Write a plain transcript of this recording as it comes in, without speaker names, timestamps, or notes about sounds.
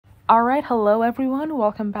All right, hello everyone.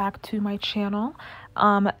 Welcome back to my channel.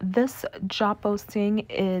 This job posting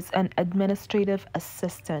is an administrative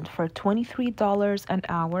assistant for $23 an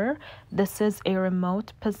hour. This is a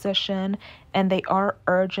remote position and they are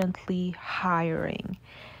urgently hiring.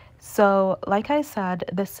 So, like I said,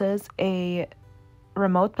 this is a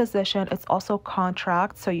remote position. It's also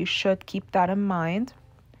contract, so you should keep that in mind.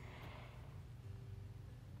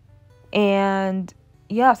 And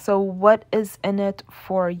yeah, so what is in it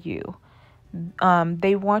for you?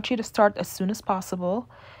 They want you to start as soon as possible.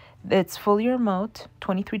 It's fully remote,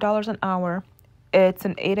 $23 an hour. It's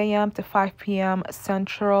an 8 a.m. to 5 p.m.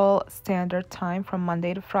 Central Standard Time from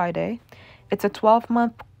Monday to Friday. It's a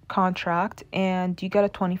 12-month contract, and you get a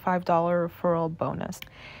 $25 referral bonus.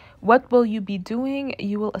 What will you be doing?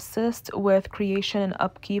 You will assist with creation and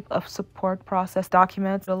upkeep of support process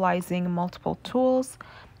documents, utilizing multiple tools,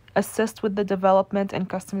 assist with the development and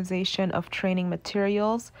customization of training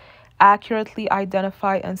materials, accurately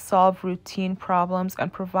identify and solve routine problems,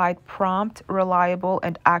 and provide prompt, reliable,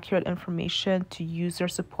 and accurate information to user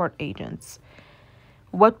support agents.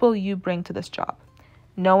 What will you bring to this job?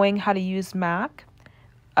 Knowing how to use Mac,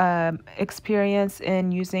 experience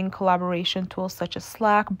in using collaboration tools such as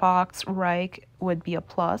Slack, Box, Wrike would be a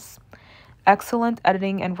plus. Excellent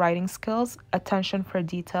editing and writing skills, attention for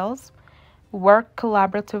details, work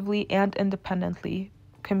collaboratively and independently,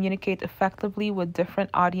 communicate effectively with different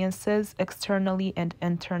audiences externally and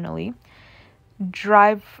internally,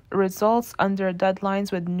 drive results under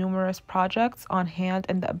deadlines with numerous projects on hand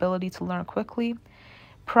and the ability to learn quickly,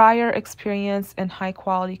 prior experience in high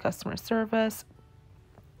quality customer service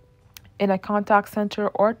in a contact center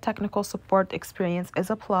or technical support experience is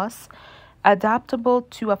a plus. Adaptable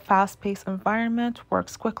to a fast-paced environment,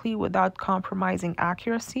 works quickly without compromising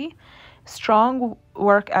accuracy, strong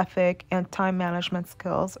work ethic and time management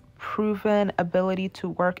skills, proven ability to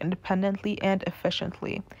work independently and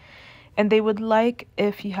efficiently. And they would like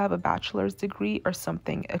if you have a bachelor's degree or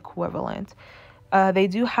something equivalent. They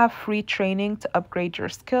do have free training to upgrade your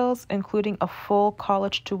skills, including a full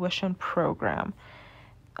college tuition program.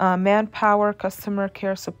 Manpower, customer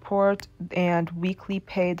care support, and weekly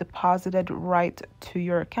pay deposited right to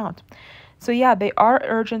your account. So yeah, they are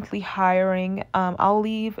urgently hiring. I'll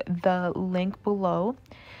leave the link below.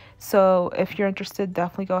 So if you're interested,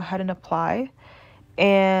 definitely go ahead and apply.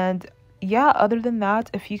 And yeah, other than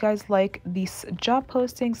that, if you guys like these job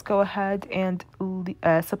postings, go ahead and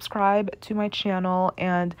subscribe to my channel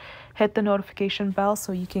and hit the notification bell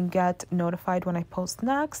so you can get notified when I post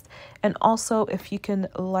next. And also, if you can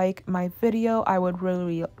like my video, I would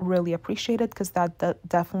really appreciate it, because that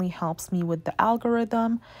definitely helps me with the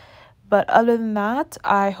algorithm. But other than that,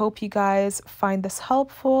 I hope you guys find this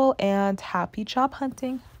helpful, and happy job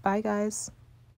hunting. Bye, guys.